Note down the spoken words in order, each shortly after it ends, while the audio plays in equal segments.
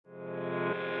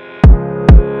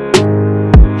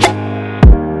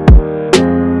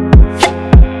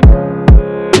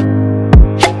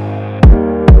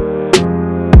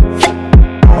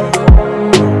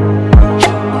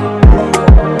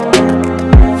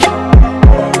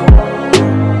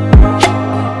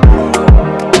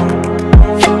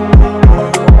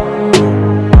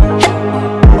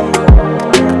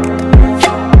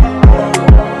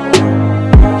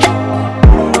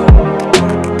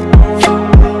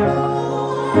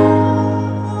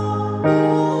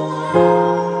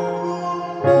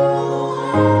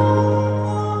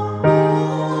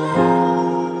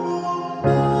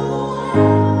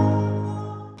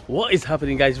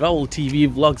happening, guys? R4UL TV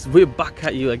vlogs, we're back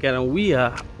at you again, and we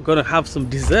are gonna have some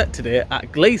dessert today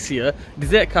at Glacier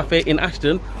Dessert Cafe in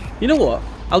Ashton. You know what,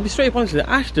 I'll be straight honest with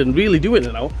you, Ashton really doing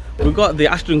it now. We've got the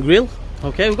Ashton Grill,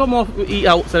 okay, we've got more eat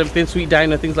outs and everything, sweet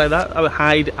diner, things like that,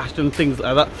 Hyde, Ashton, things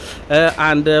like that,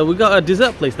 and we got a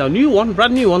dessert place now, new one,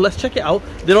 brand new one. Let's check it out.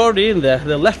 They're already in there,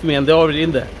 they left me and they're already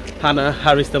in there. Hannah,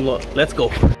 Harris, them lot. Let's go.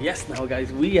 Yes, now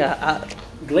guys, we are at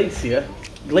Glacier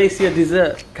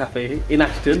Dessert Cafe in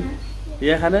Ashton.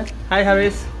 Yeah, Hannah. Hi,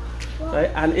 Harris. Right,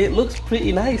 and it looks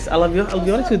pretty nice. I'll be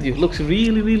honest with you. It looks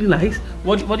really nice.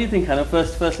 What do you think, Hannah?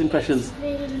 First impressions.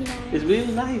 Really nice. It's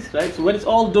really nice, right? So when it's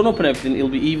all done up and everything, it'll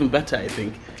be even better, I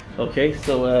think. Okay,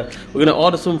 so we're gonna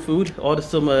order some food, order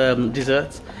some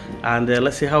desserts, and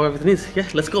let's see how everything is. Yeah,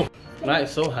 let's go. Right,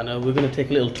 so Hannah, we're going to take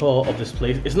a little tour of this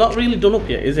place. It's not really done up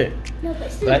yet, is it? No, but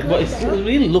it's still right, but it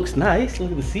really looks nice.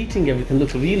 Look at the seating, everything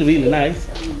looks really nice.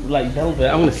 Like velvet.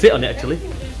 I'm going to sit on it actually.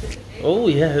 Oh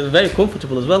yeah, it's very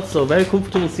comfortable as well. So very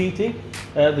comfortable seating.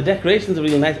 The decorations are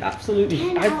really nice.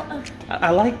 Absolutely. I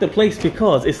like the place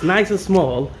because it's nice and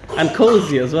small and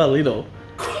cozy as well, you know.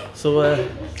 So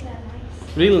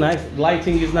really nice.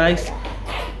 Lighting is nice.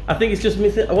 I think it's just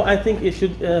missing. What I think it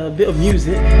should a bit of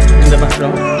music in the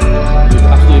background.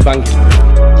 Absolutely banging.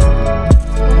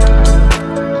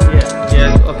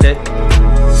 Yeah, okay.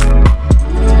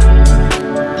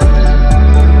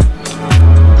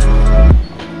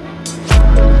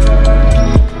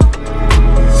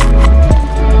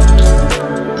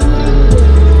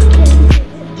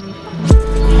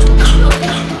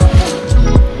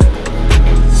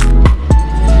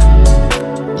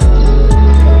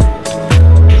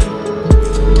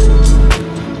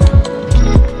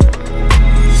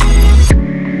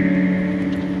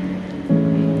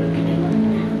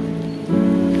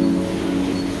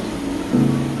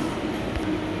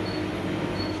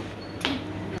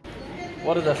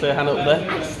 What did I say, Hannah, up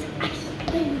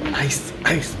there? Ice,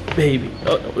 baby.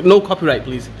 Oh, no copyright,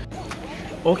 please.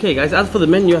 Okay, guys, as for the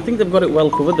menu, I think they've got it well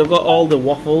covered. They've got all the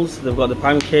waffles, they've got the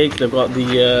pancakes, they've got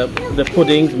the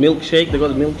puddings, milkshake, they've got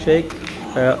the milkshake,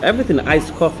 everything,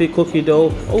 iced coffee, cookie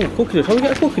dough. Oh, cookie dough. Shall we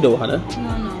get a cookie dough, Hannah?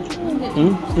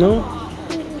 No?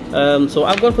 So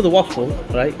I've gone for the waffle,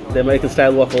 right? The American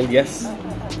style waffle, yes.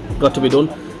 Got to be done.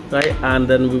 Right, and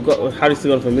then we've got Harris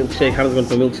going for milkshake, Hannah's going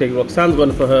for milkshake, Roxanne's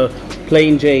going for her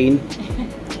plain Jane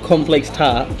complex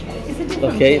tart.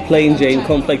 Okay, plain Jane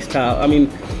complex tart. I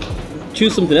mean,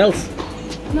 choose something else.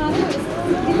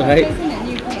 Right?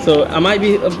 So I might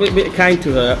be a bit kind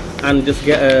to her and just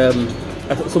get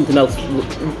something else,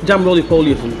 jam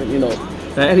roly-poly or something, you know.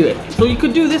 Anyway, so you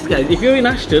could do this, guys. If you're in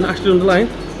Ashton on the line,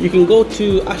 you can go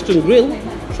to Ashton Grill,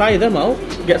 try them out,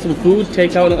 get some food,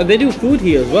 take out. They do food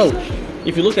here as well.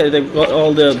 If you look at it, they've got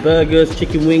all the burgers,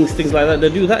 chicken wings, things like that. They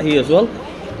do that here as well.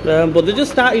 But they're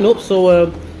just starting up,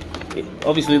 so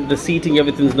obviously the seating,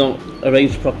 everything's not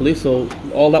arranged properly. So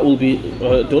all that will be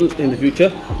done in the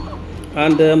future.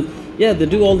 And yeah, they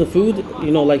do all the food,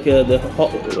 you know, like the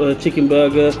hot chicken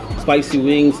burger, spicy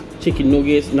wings, chicken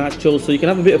nuggets, nachos. So you can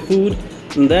have a bit of food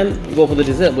and then go for the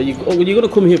dessert. But you're going to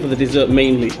come here for the dessert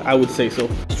mainly, I would say so.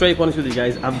 Straight honest with you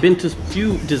guys, I've been to a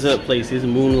few dessert places.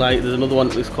 Moonlight, there's another one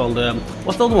that's called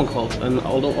what's the other one called?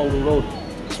 Oldham Road.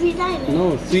 Sweet Diner.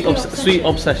 No, Sweet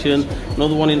Obsession.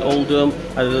 Another one in Oldham.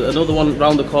 Another one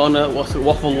round the corner.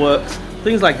 Waffle Works.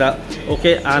 Things like that.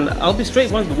 Okay, and I'll be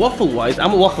straight honest. Waffle wise,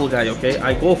 I'm a waffle guy. Okay,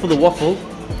 I go for the waffle.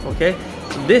 Okay,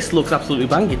 this looks absolutely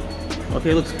banging. Okay,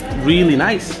 it looks really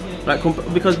nice. Right,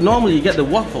 because normally you get the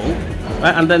waffle,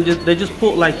 right, and then they just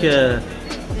put like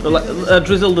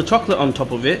drizzle the chocolate on top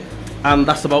of it, and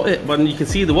that's about it. But you can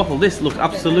see the waffle. This looks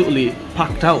absolutely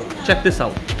packed out. Check this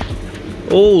out.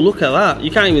 Oh, look at that.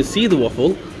 You can't even see the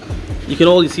waffle. You can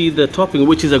only see the topping,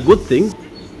 which is a good thing.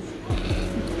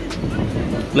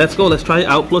 Let's go. Let's try it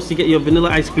out. Plus, you get your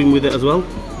vanilla ice cream with it as well.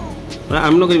 Right,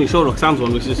 I'm not going to even show Roxanne's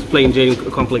one, which is plain Jane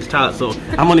complex tart. So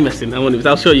I'm only messing.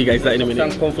 I'll show you guys that in a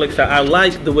minute. Complex tart. I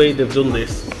like the way they've done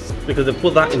this because they've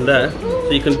put that in there, so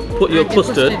you can put your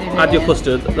custard, add your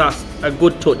custard. That's a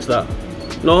good touch. That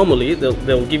normally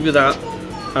they'll give you that,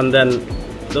 and then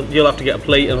you'll have to get a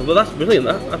plate. But that's brilliant.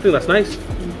 I think that's nice.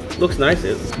 Looks nice.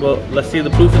 Well, let's see. The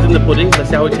proof is in the pudding. Let's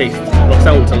see how it tastes.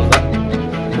 Roxanne will tell us that.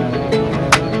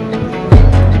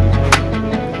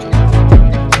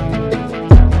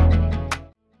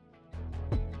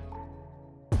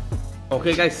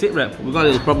 Okay guys, sit rep, we've got a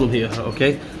little problem here,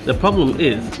 okay? The problem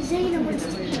is,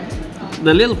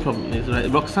 the little problem is, right,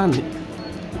 Roxanne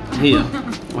here,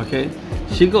 okay?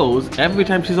 She goes, every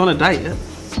time she's on a diet,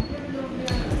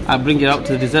 I bring her out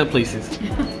to the dessert places.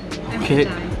 Okay?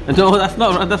 No, that's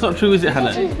not true, is it,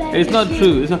 Hannah? It's not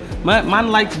true. It's not.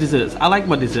 Man likes desserts. I like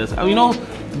my desserts. You know,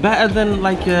 better than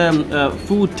like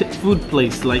food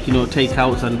place, like, you know,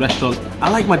 takeouts and restaurants. I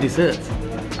like my desserts.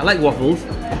 I like waffles,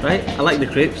 right? I like the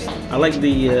crepes. I like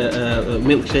the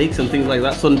milkshakes and things like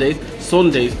that. Sundays.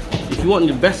 If you want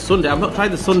the best sundae, I've not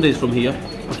tried the sundaes from here.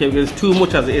 Okay, because it's too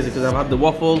much as it is. Because I've had the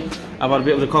waffle, I've had a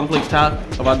bit of the cornflakes tart,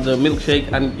 I've had the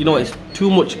milkshake, and you know it's too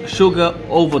much sugar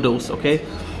overdose. Okay,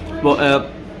 but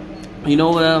you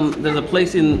know, there's a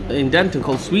place in Denton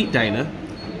called Sweet Diner,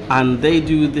 and they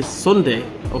do this sundae.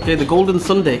 Okay, the golden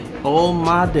sundae. Oh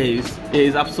my days, it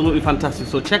is absolutely fantastic.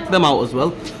 So check them out as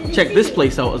well. Check this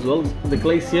place out as well. The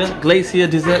Glacier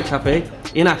Dessert Cafe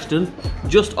in Ashton,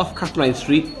 just off Catherine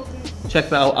Street. Check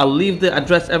that out. I'll leave the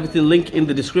address, everything, link in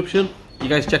the description. You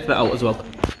guys check that out as well.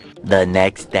 The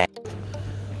next day.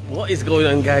 What is going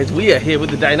on, guys? We are here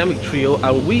with the Dynamic Trio,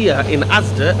 and we are in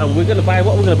Asda, and we're gonna buy,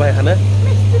 what we're gonna buy, Hannah?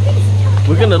 Mr. Beast.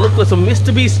 We're gonna look for some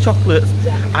Mr. Beast chocolates,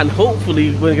 and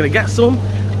hopefully we're gonna get some,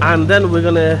 and then we're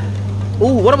gonna.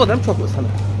 Oh, what about them chocolates,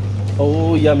 Hannah?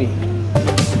 Oh, yummy,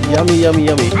 yummy, yummy,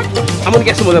 yummy. I'm gonna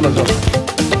get some of them as well.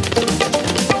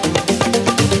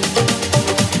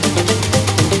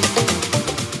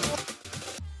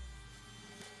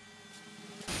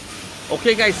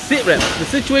 Okay guys, sit rep. The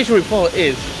situation report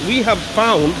is we have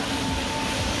found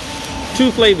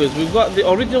two flavors. We've got the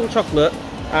original chocolate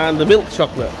and the milk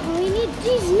chocolate. We need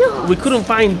these nuts. We couldn't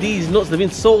find these nuts, they've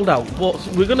been sold out. But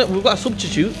we've got a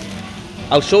substitute.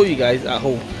 I'll show you guys at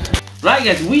home. Right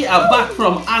guys, we are back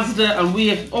from Asda and we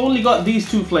have only got these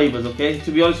two flavors, okay?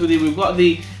 To be honest with you, we've got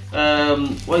the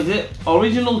what is it?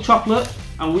 Original chocolate,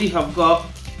 and we have got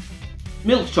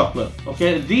milk chocolate.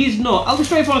 Okay, these nuts, I'll be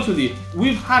straight honest with you,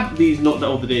 we've had these nuts the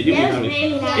other day, didn't we, Harry?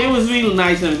 Really nice. It was really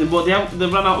nice and everything, but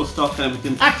they've run out of stock and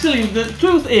everything. Actually, the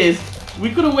truth is, we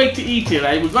couldn't wait to eat it,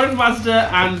 right? We got it from Asda,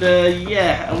 and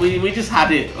yeah, we just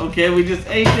had it, okay? We just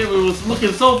ate it, we was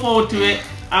looking so forward to it,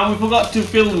 and we forgot to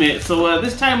film it. So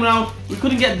this time around, we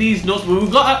couldn't get these nuts, but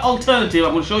we've got an alternative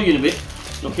I'm going to show you in a bit.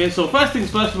 Okay, so first things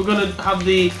first, we're going to have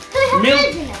the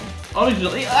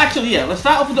original. Actually, yeah, let's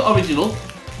start off with the original.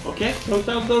 Okay, can we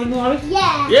start with the original, Harry?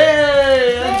 Yeah.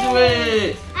 Yay! Let's do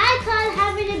it! I can't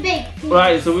have it a big piece.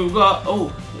 Right, so we've got,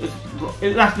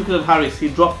 that's because of Harris, he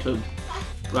dropped him.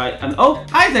 Right, and oh,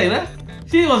 hi Zaina!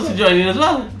 She wants to join in as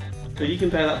well. So you can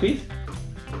try that piece.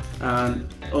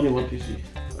 And only one piece.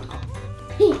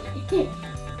 There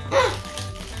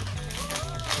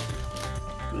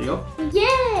you go.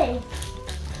 Yay!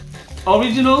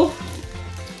 Original.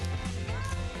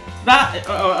 That,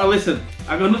 listen,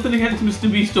 I got nothing against Mr.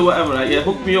 Beast or whatever, right? Yeah,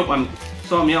 hook me up and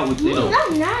sort me out with, you know.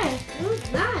 That's nice.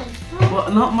 That's nice. But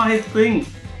not my thing.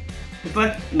 It's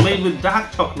like made with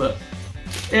dark chocolate.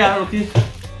 Yeah, okay.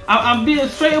 I'm being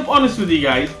straight up honest with you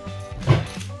guys.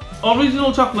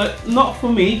 Original chocolate, not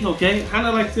for me, okay?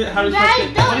 Hannah likes it, Harry likes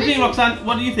it. What do you think, Roxanne?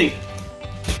 What do you think?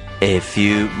 A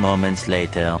few moments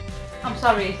later. I'm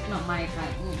sorry, it's not my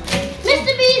kind.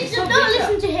 Mr. Beast, don't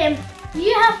listen to him.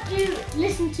 You have to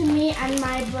listen to me and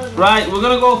my brother. Right, we're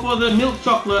gonna go for the milk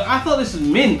chocolate. I thought this is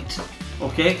mint,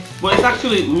 okay? But it's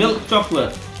actually milk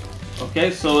chocolate.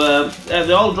 Okay, so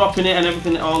they're all dropping it and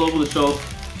everything all over the show.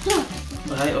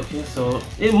 Right, okay, so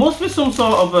it must be some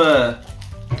sort of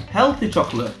healthy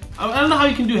chocolate. I don't know how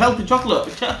you can do healthy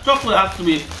chocolate. Chocolate has to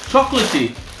be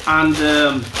chocolatey and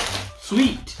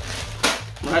sweet.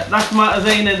 Right, that's my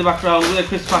Zaina in the background with a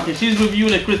crisp packet. She's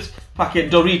reviewing a crisp packet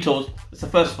Doritos. It's the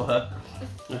first for her.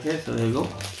 Okay, so there we go.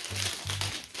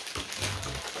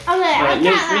 Okay, Right,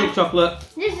 milk chocolate.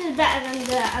 This is better than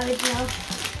the original.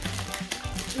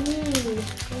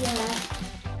 Yeah.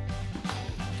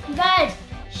 Guys,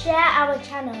 share our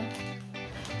channel.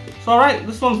 It's alright,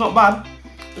 this one's not bad.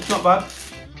 It's not bad.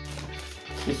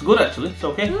 It's good actually, it's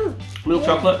okay. Milk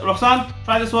chocolate. Roxanne,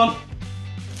 try this one.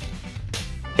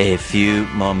 A few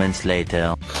moments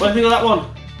later. What do you think of that one?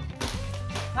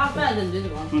 That's better than this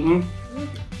one.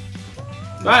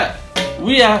 Right,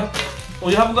 we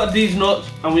haven't got these nuts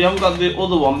and we haven't got the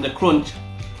other one, the crunch.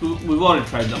 We've already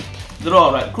tried them. They're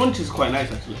alright. Crunch is quite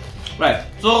nice actually. Right,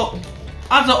 so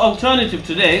as an alternative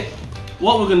today,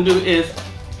 what we're going to do is,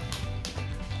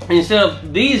 instead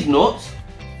of these nuts,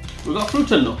 we've got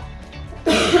fruit and nut.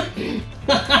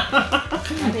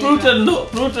 Fruit and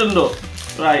nut.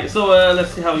 Right, so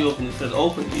let's see how you open it. It says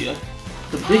open here.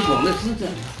 It's a big one, isn't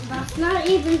it? That's not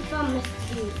even from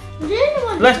Mr.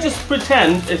 Beast. Let's just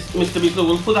pretend it's Mr. Beast. So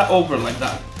we'll put that over like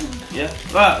that. Yeah?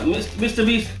 Right, Mr.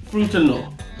 Beast, fruit and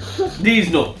nut. These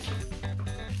nuts.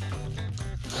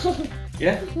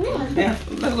 Yeah? Yeah.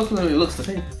 Look, it looks the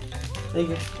same. There you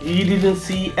go. You didn't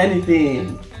see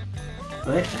anything.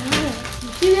 Right?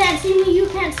 You can't see me, you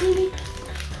can't see me.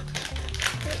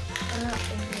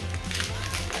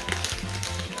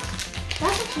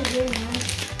 That's actually really nice.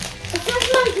 It's just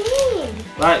my game.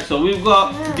 Right, so we've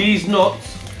got these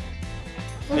nuts.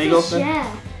 There you go.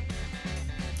 Yeah.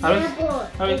 Harris?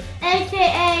 Harris?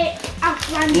 AKA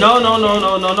off-branded. No,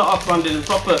 not off-branded. It's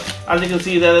proper. As you can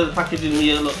see there's the packaging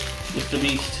here. Look, Mr.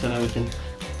 Beast and everything.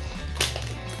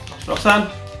 Roxanne,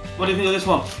 what do you think of this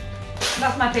one?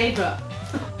 That's my favourite.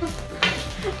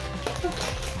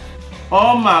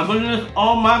 Oh my goodness,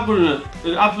 oh my goodness.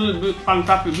 It's absolutely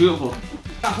fantastic, beautiful.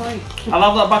 I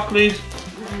love that back, please.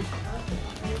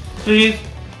 Please.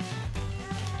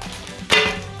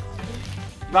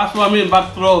 That's what I mean,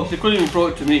 bad throw. She couldn't even throw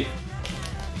it to me.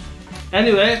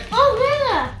 Anyway. Oh,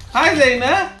 Zayna. Hi,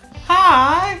 Zayna.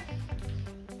 Hi.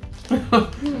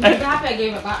 I'm happy I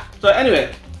gave it back. So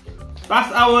anyway,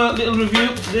 that's our little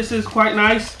review. This is quite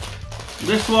nice.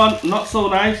 This one, not so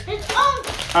nice. It's on.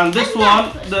 And this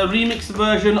one, the remixed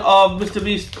version of Mr.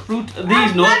 Beast fruit.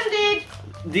 These nuts.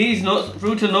 These nuts,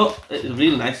 fruit and nut. It's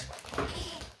really nice.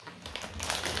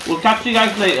 We'll catch you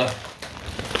guys later.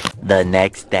 The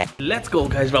next day. Let's go,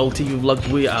 guys. R4UL TV vlogs.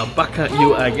 We are back at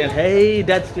you again. Hey,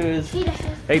 Dadsters.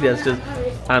 Hey, Dadsters.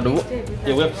 And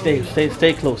yeah, we have to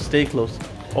stay close. Stay close.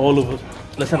 All of us.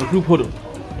 Let's have a group huddle.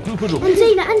 Group huddle. And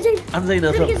Zayna. And Zayna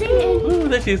as well. Ooh,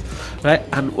 there she is. Right,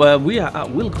 and we are at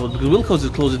Wilco's because Wilco's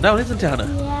is closing down, isn't it, Hannah?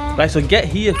 Yeah. Right, so get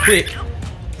here quick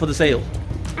for the sale.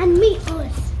 And meet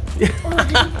us.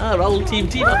 R4UL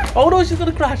team. Oh no, she's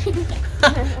gonna crash.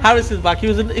 Harris is back. He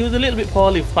was a little bit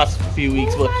poorly the past few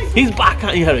weeks, but he's back,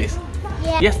 aren't you, Harris?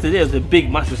 Yeah. Yesterday there was a big,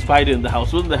 massive spider in the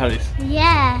house, wasn't there, Harris?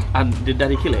 Yeah. And did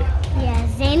Daddy kill it? Yeah.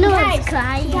 Zayna was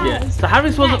crying. Yeah. So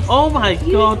Harris wasn't. Oh my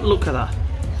God! Look at that.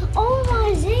 Oh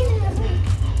my Zayna.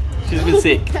 She's been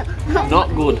sick. Not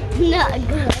good. Not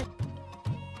good.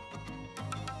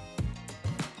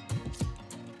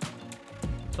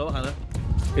 So Hannah,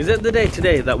 is it the day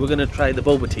today that we're gonna try the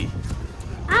boba tea?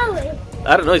 Are we?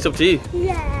 I don't know. It's up to you.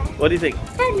 Yeah. What do you think?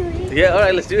 Anyway. Yeah,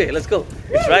 alright, let's do it. Let's go.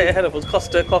 It's right ahead of us.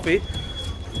 Costa Coffee.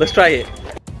 Let's try it.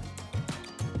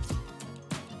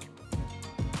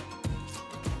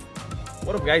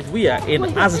 What up, guys? We are in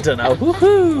Asda now.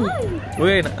 Woohoo!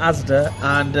 We're in Asda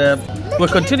and we're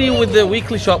continuing with the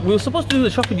weekly shop. We were supposed to do the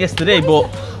shopping yesterday, but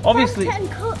obviously.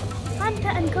 Fanta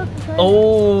and Coca-Cola.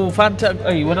 Oh, Fanta.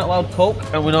 Hey, we're not allowed Coke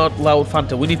and we're not allowed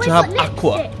Fanta. We need to have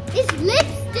Aqua. It's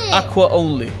lipstick. Aqua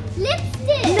only.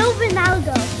 Lipstick. No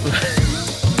Ronaldo.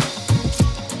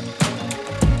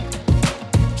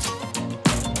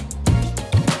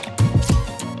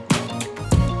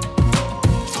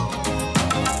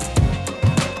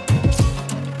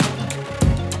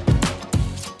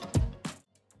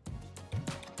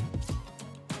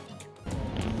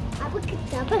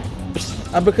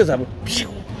 Abracadabra.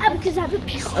 Abracadabra.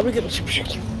 Abracadabra.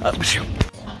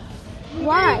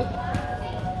 Why?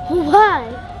 Why?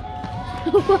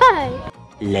 Why?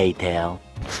 Later.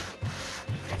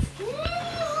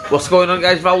 What's going on,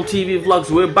 guys? R4UL TV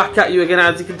vlogs. We're back at you again.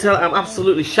 As you can tell, I'm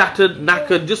absolutely shattered,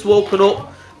 knackered, just woken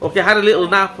up. Okay, had a little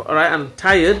nap. All right, I'm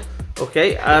tired.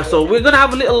 Okay, so we're gonna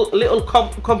have a little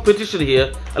competition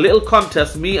here, a little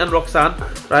contest. Me and Roxanne.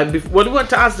 Right, when we went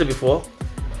to Asda before,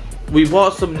 we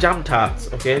bought some jam tarts.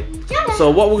 Okay, so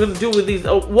what we're gonna do with these,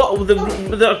 what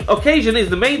the occasion is,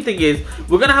 the main thing is,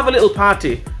 we're gonna have a little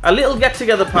party, a little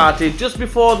get-together party just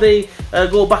before they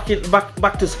go back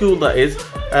to school. That is,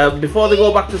 before they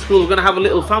go back to school, we're gonna have a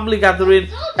little family gathering.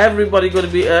 Everybody gonna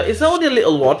be. It's only a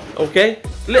little one, okay?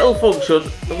 Little function,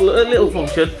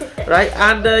 right?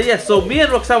 And yeah, so me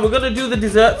and Roxanne, we're gonna do the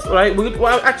desserts, right?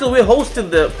 Actually, we're hosting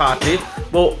the party,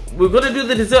 but we're gonna do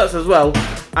the desserts as well.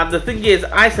 And the thing is,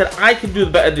 I said I can do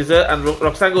the better dessert, and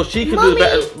Roxanne goes she can do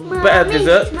the better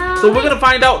dessert. So we're gonna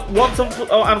find out once and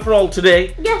for all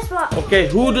today. Guess what? Okay,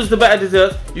 who does the better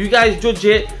dessert? You guys judge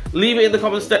it. Leave it in the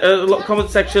comment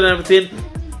section and everything.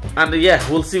 And yeah,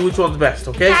 we'll see which one's best.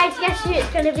 Okay. Guys, guess who it's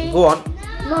gonna be? Go on.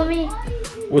 Mommy.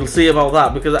 We'll see about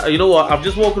that, because you know what? I've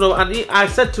just woken up and I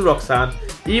said to Roxanne,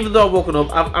 even though I've woken up,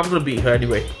 I'm gonna beat her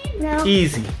anyway. No.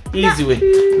 Easy win.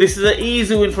 This is an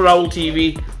easy win for R4UL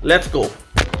TV. Let's go.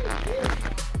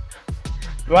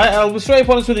 Right, I'll be straight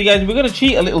honest with you guys. We're gonna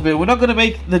cheat a little bit. We're not gonna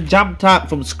make the jam tart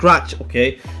from scratch.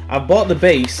 Okay, I bought the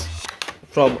base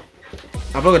from.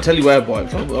 I'm not gonna tell you where I bought it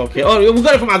from. Okay. Oh, we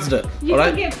got it from Asda. You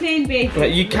can get plain bases.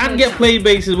 Right, you can get plain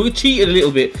bases. We're cheating a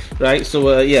little bit, right?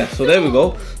 So yeah. So there we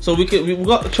go. So we've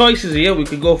got choices here. We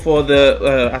could go for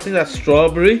the. I think that's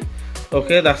strawberry.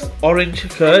 Okay, that's orange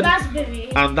curd.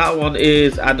 Raspberry. And that one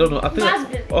is, I don't know, I think,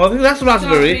 Raspberry. I think that's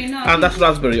raspberry. Strawberry, no, And that's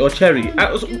raspberry or cherry.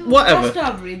 Whatever. That's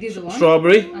strawberry, this one.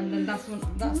 Strawberry. And then that's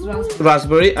raspberry.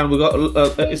 Raspberry, and we got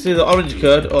it's either orange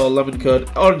curd or lemon curd.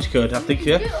 Orange curd, I think,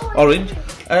 yeah. Orange.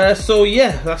 So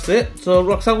yeah, that's it. So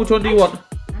Roxanne, which one do you want?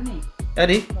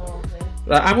 Any?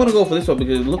 Right, I'm gonna go for this one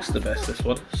because it looks the best. This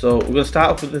one. So we're gonna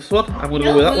start off with this one. I'm gonna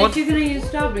go with that one. If you're gonna use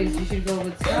strawberries, you should go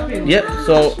with strawberry. Yep.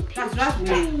 So That's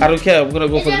raspberry. I don't care. I'm gonna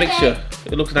go for the mixture.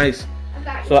 It looks nice.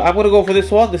 So I'm gonna go for this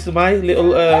one. This is my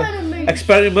little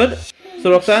experiment.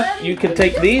 So Roxanne, you can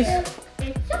take these.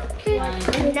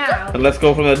 And let's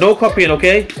go from there. No copying,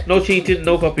 okay? No cheating,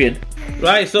 no copying.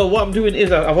 Right, so what I'm doing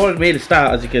is I've already made a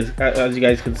start, as you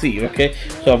guys can see, okay?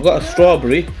 So I've got a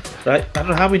strawberry, right? I don't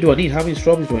know how many do I need. How many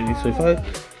strawberries do I need? So if I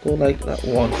go like that,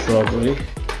 one strawberry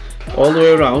all the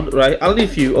way around, right? I'll need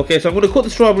a few. Okay, so I'm going to cut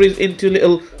the strawberries into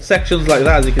little sections like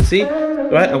that, as you can see,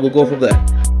 right? And we'll go from there.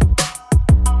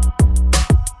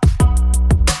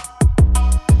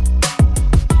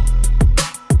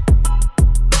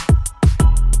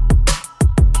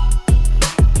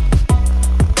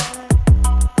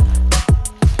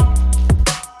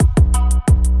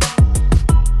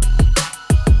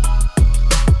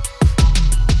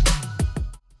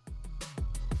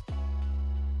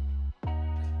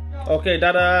 Okay,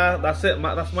 Dada, that's it.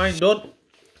 That's mine done.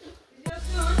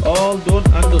 All done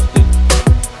and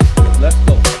dusted. Let's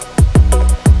go.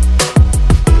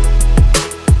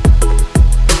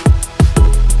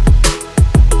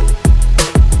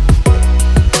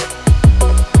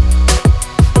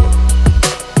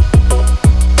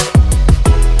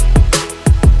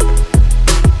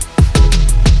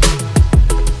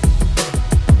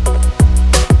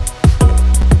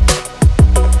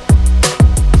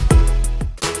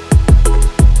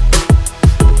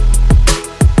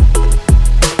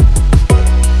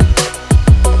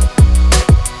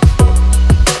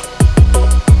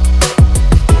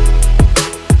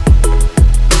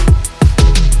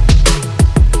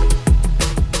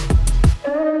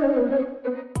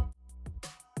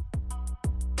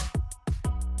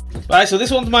 Right, so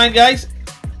this one's mine, guys.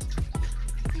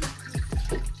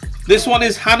 This one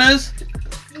is Hannah's.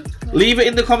 Leave it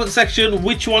in the comment section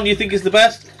which one you think is the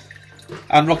best.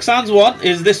 And Roxanne's one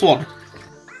is this one.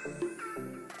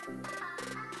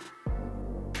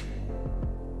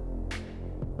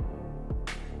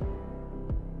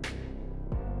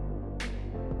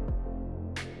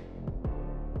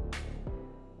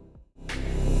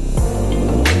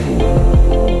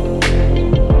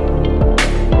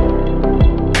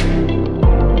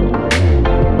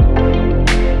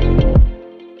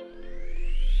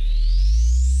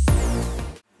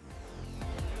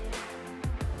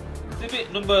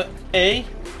 Number A,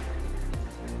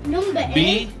 number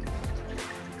B,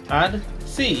 and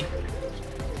C.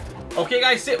 Okay,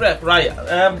 guys, sit rep. Right,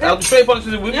 I'll be straight honest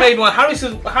with you. We've made one. Harris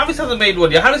hasn't made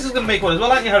one yet. Harris is going to make one as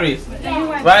well, aren't you, Harris?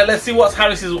 Yeah. Right, let's see what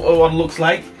Harris's one looks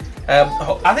like.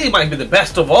 I think it might be the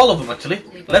best of all of them, actually.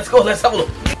 Let's go. Let's have a look.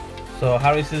 So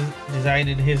Harris is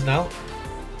designing his now.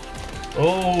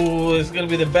 Oh, it's going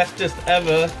to be the bestest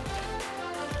ever.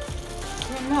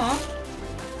 No.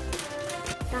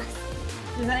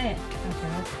 Is that it? Okay,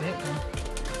 that's it then.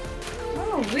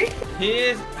 Oh, wicked.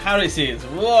 Here's Harris's.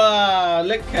 Wow,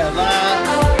 look at that.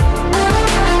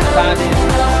 That is.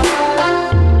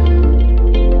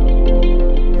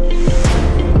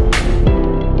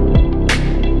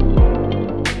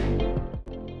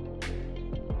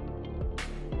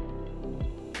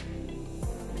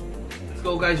 Let's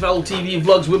go, guys. Raul TV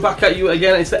Vlogs. We're back at you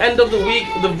again. It's the end of the week.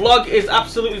 The vlog is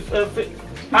absolutely perfect.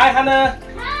 Hi, Hannah.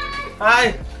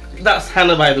 Hi. That's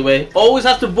Hannah, by the way. Always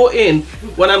have to butt in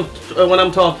when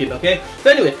I'm talking, okay? So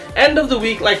anyway, end of the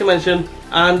week, like I mentioned,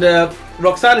 and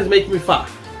Roxanne is making me fat.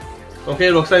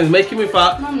 Okay, Roxanne is making me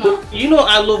fat. But you know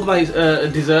I love my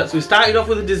desserts. We started off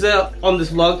with a dessert on this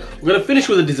vlog. We're gonna finish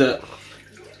with a dessert.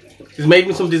 She's made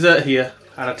me some dessert here,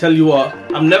 and I tell you what,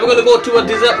 I'm never gonna go to a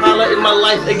dessert parlor in my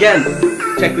life again.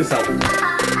 Check this out.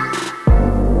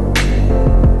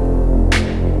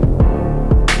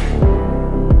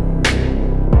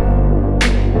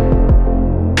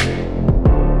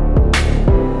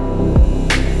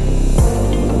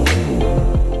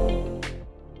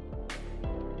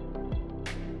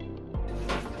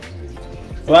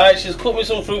 Right, she's cut me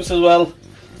some fruits as well.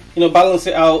 You know, balance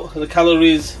it out, the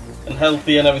calories and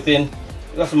healthy and everything.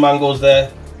 Got some mangoes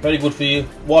there, very good for you.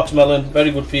 Watermelon,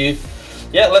 very good for you.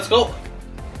 Yeah, let's go.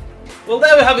 Well,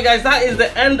 there we have it, guys. That is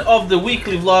the end of the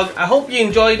weekly vlog. I hope you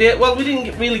enjoyed it. Well, we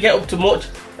didn't really get up to much.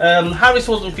 Harris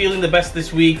wasn't feeling the best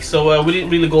this week, so we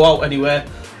didn't really go out anywhere.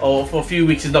 or for a few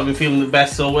weeks he's not been feeling the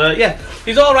best. So yeah,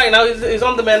 he's all right now. He's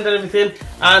on the mend and everything.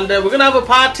 And we're gonna have a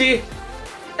party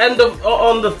on the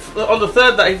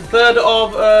 3rd, that is 3rd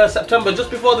of September, just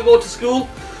before they go to school.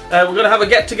 We're gonna have a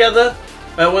get together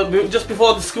just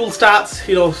before the school starts.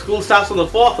 You know, school starts on the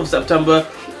 4th of September,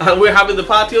 and we're having the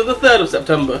party on the 3rd of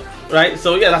September. Right,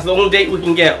 so yeah, that's the only date we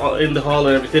can get in the hall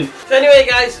and everything. So anyway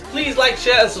guys, please like,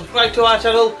 share and subscribe to our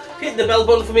channel. Hit the bell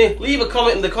button for me. Leave a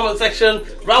comment in the comment section.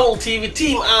 R4UL TV,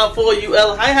 Team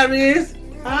R4UL. Hi Harris.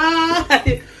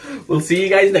 Hi. We'll see you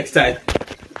guys next time.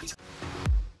 Bye.